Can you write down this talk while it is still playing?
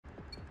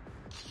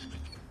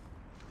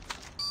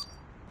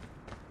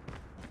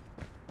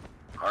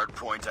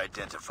Hardpoint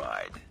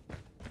identified.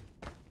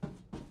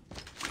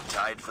 We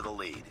tied for the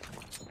lead.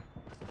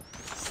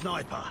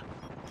 Sniper.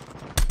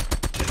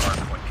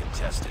 Hardpoint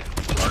contested.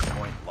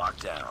 Hardpoint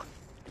locked down.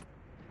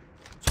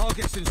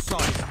 Targets in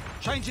sight.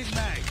 Changing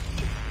mag.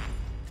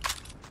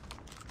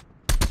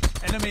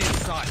 Enemy in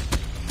sight.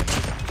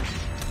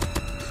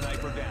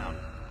 Sniper down.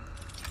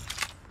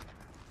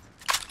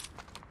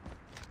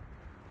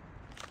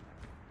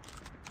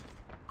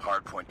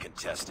 Hardpoint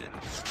contested.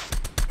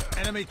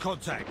 Enemy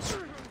contact.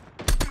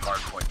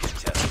 Hardpoint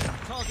contested.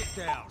 Target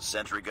down.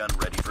 Sentry gun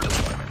ready for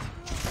deployment.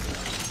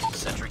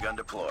 Sentry gun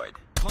deployed.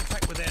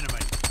 Contact with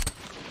enemy.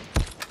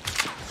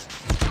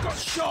 Got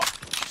shot.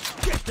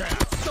 Get down.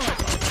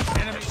 Sniper.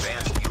 Enemy.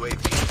 Advanced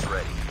UAV is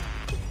ready.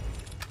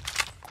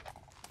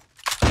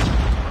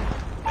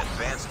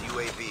 Advanced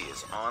UAV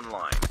is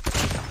online.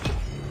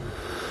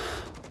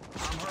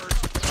 I'm hurt.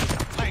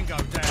 Tango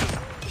down.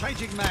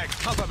 Changing mag.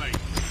 Cover me.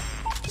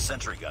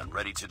 Sentry gun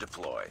ready to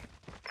deploy.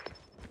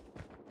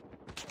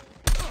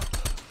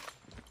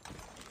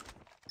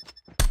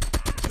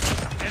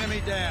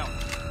 Enemy down.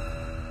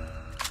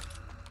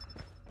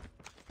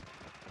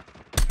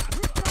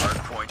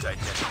 Hardpoint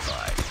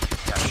identified.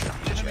 Capture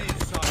the Enemy in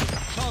objective. sight.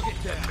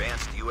 Target down.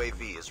 Advanced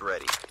UAV is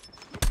ready.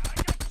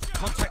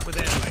 Contact with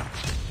enemy.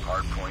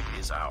 Hardpoint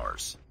is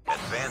ours.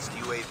 Advanced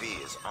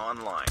UAV is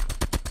online.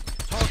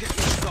 Target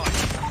in sight.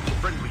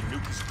 Friendly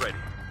nuke is ready.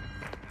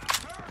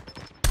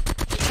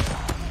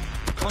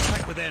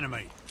 Contact with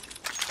enemy.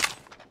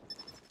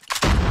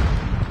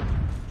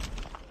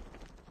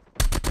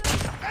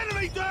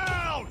 Enemy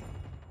down!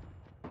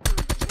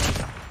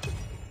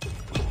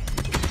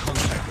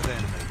 Contact with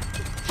enemy.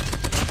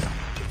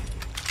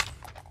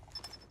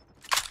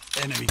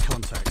 Enemy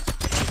contact.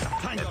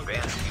 Tango.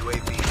 Advanced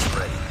UAV is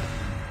ready.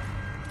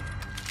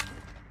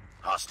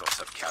 Hostiles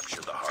have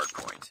captured the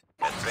hardpoint.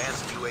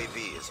 Advanced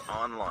UAV is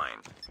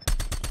online.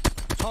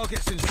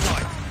 Targets in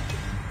sight.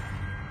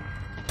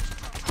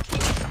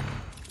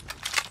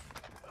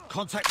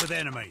 Contact with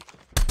enemy.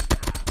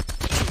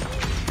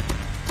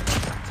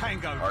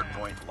 Tango.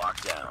 Hardpoint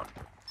locked down.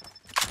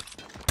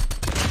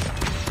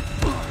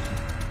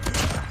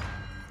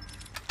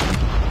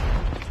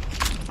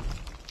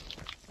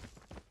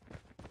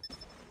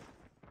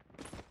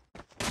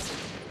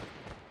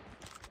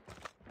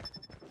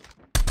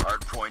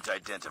 Hardpoint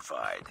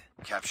identified.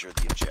 Capture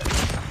the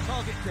objective.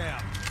 Target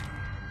down.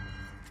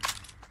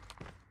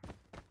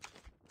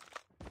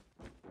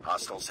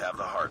 Hostiles have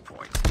the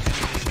hardpoint.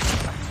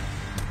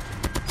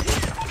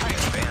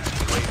 Advanced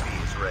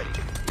UAV is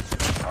ready.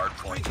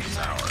 Hardpoint is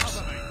ours.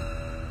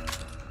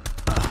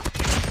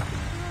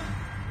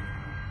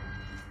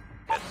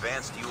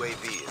 Advanced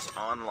UAV is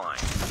online.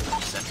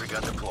 Sentry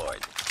gun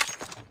deployed.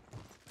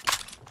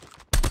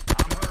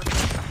 I'm hurt.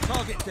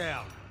 Target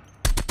down.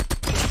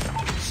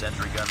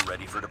 Sentry gun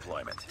ready for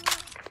deployment.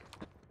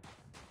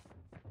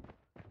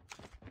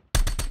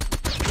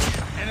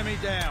 Enemy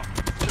down.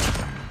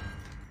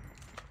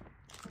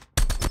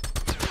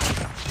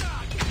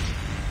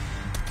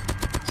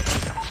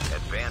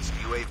 Advanced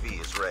UAV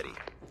is ready.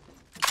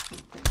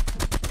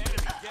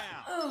 Enemy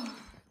down.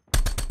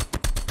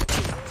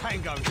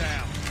 Tango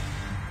down.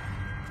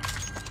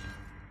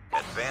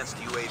 Advanced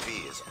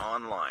UAV is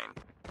online.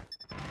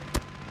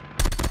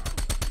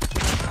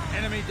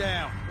 Enemy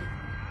down.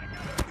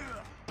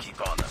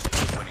 Keep on them.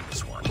 We're winning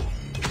this one.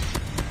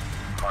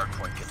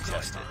 Hardpoint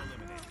contested.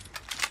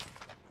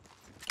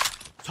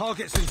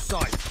 Targets in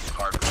sight.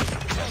 Hardpoint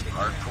contested.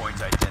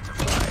 Hardpoint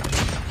identified.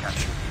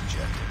 Capture the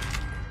objective.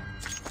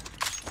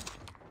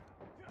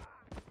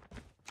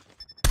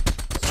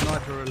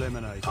 Sniper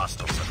eliminated.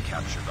 Hostiles have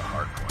captured the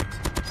hardpoint.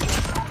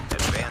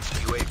 Advanced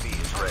UAV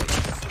is ready.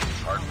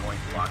 Hardpoint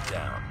locked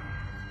down.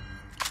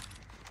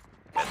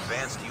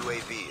 Advanced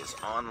UAV is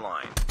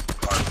online.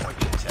 Hardpoint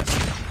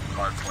contested.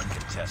 Hardpoint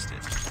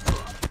contested.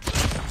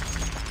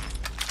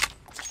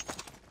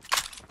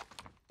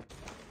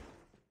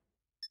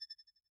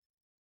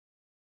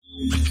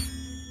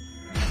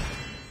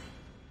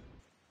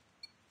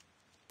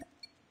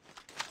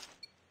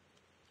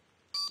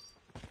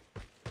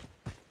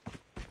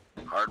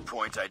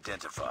 Hardpoint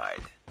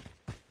identified.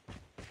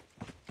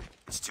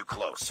 It's too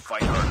close.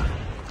 Fight harder.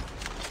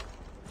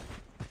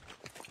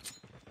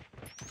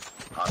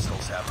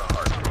 Hostiles have the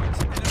hardpoint.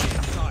 Enemy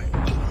in sight.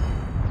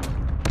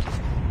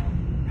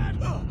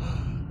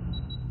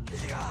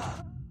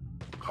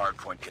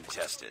 Hardpoint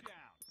contested.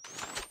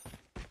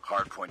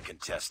 Hardpoint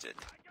contested.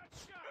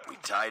 We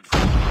tied for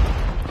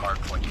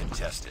hardpoint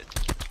contested.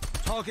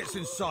 Targets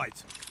in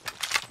sight.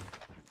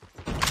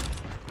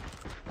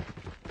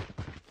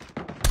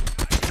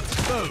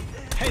 Boom.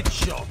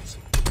 Headshot.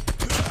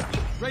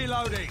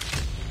 Reloading.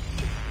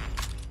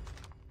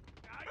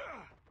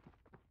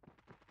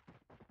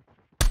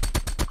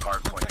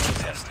 Hardpoint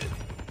contested.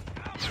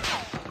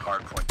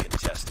 Hardpoint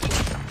contested.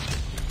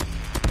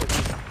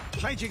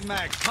 Changing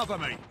mag. Cover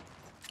me.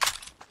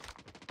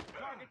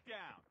 Target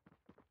down.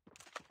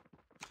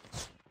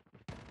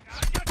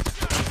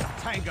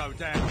 Tango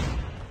down.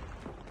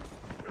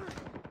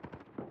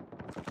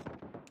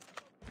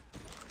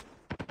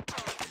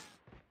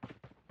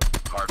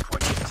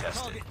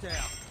 contested. Target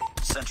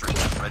down. Sentry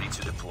gun ready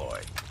to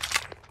deploy.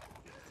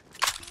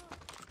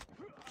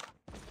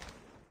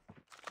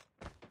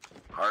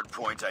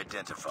 Hardpoint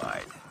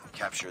identified.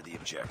 Capture the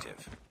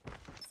objective.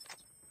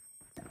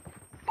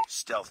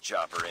 Stealth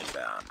chopper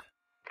inbound.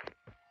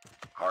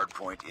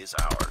 Hardpoint is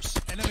ours.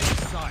 Enemy in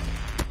sight.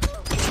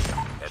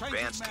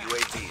 Advanced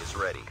UAV is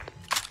ready.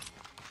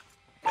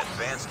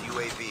 Advanced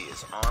UAV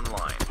is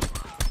online.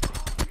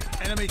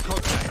 Enemy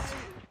contact.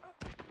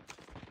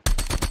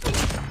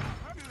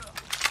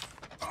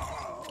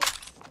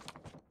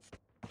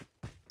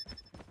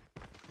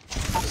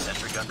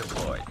 Sentry gun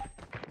deployed.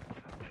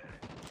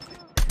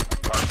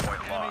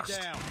 Hardpoint Enemy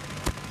lost. down.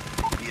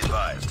 Be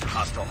advised,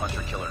 hostile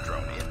hunter-killer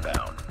drone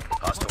inbound.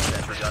 Hostile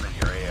sentry gun in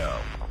your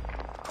AO.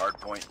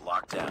 Hardpoint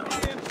locked down.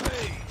 EMP.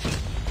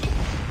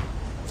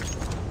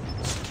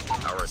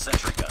 Our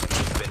sentry gun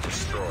has been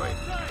destroyed.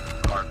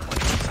 Hardpoint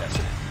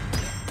contested.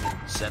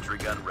 Sentry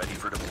gun ready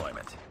for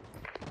deployment.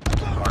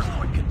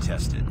 Hardpoint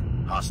contested.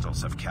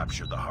 Hostiles have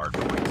captured the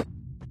hardpoint.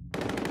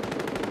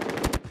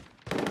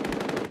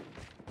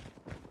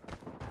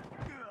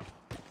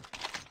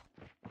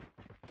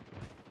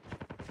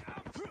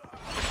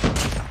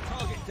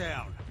 Target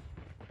down.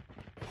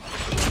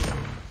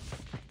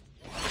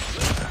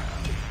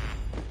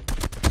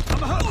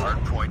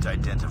 Hardpoint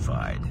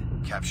identified.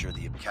 Capture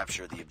the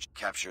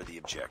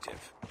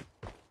objective.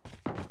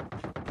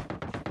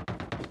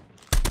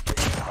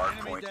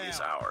 Hardpoint is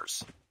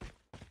ours.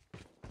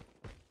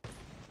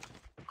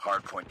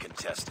 Hardpoint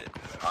contested.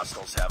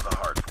 Hostiles have the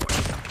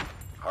hardpoint.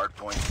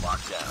 Hardpoint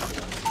locked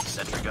down.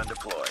 Sentry gun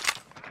deployed.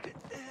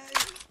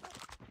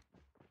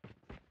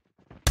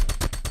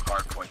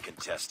 Hardpoint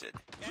contested.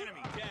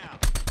 Enemy down.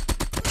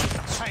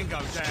 Tango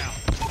down.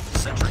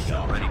 Sentry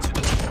gun ready to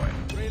deploy.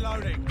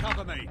 Reloading.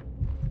 Cover me.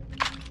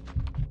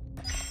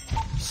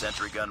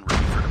 Sentry gun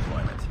ready for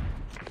deployment.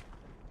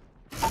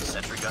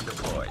 Sentry gun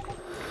deployed.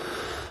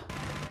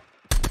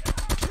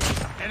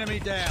 Enemy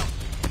down.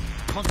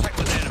 Contact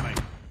with enemy.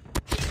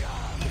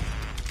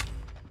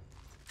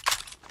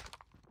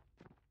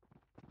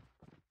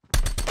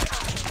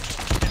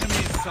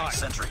 Enemy in sight.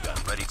 Sentry gun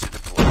ready to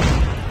deploy.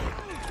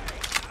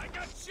 I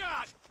got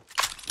shot.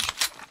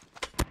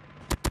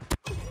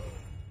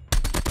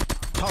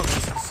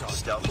 Targets in sight.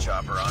 Stealth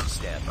chopper on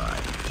standby.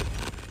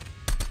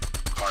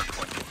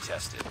 Hardpoint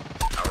contested.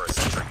 Our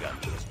sentry gun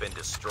has been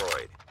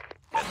destroyed.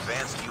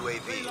 Advanced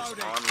UAV is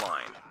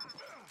online.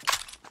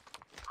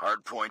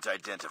 Hardpoint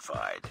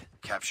identified.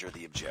 Capture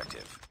the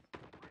objective.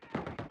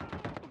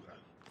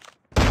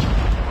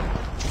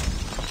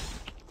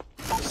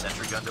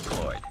 Sentry gun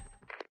deployed.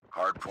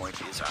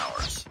 Hardpoint is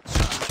ours.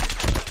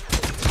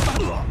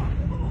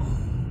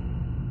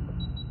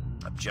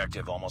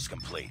 Objective almost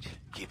complete.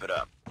 Keep it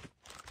up.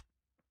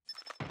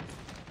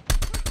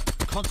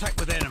 Contact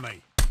with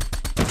enemy.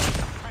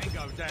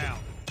 Tango down.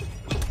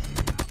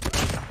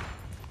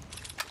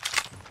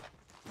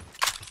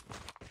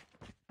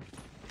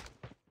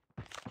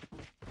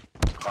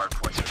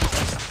 Hardpoint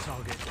contested.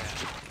 Target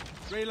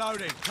down.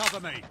 Reloading. Cover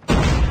me.